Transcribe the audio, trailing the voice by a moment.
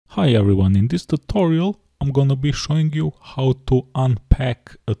Hi everyone, in this tutorial I'm gonna be showing you how to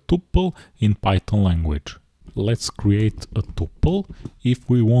unpack a tuple in Python language. Let's create a tuple. If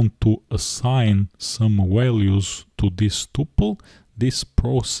we want to assign some values to this tuple, this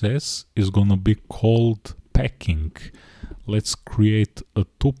process is gonna be called packing. Let's create a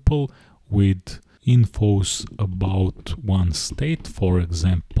tuple with infos about one state, for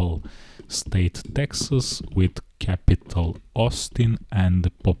example state Texas with capital Austin and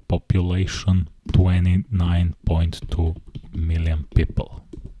the population 29.2 million people.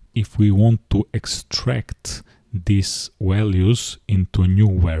 If we want to extract these values into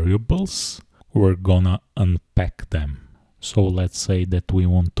new variables, we're gonna unpack them. So let's say that we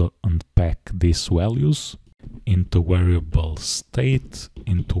want to unpack these values into variable state,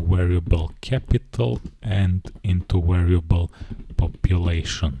 into variable capital, and into variable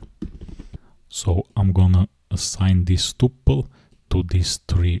population. So I'm gonna assign this tuple to these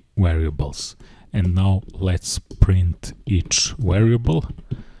three variables. And now let's print each variable.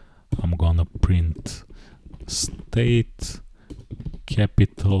 I'm gonna print state,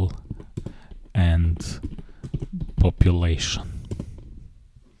 capital, and population.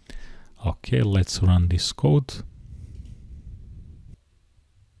 Okay, let's run this code.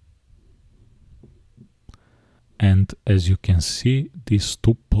 And as you can see, this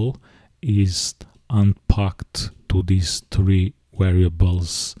tuple is unpacked to these three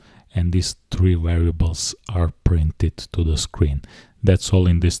variables, and these three variables are printed to the screen. That's all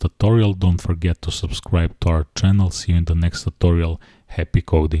in this tutorial. Don't forget to subscribe to our channel. See you in the next tutorial. Happy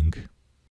coding!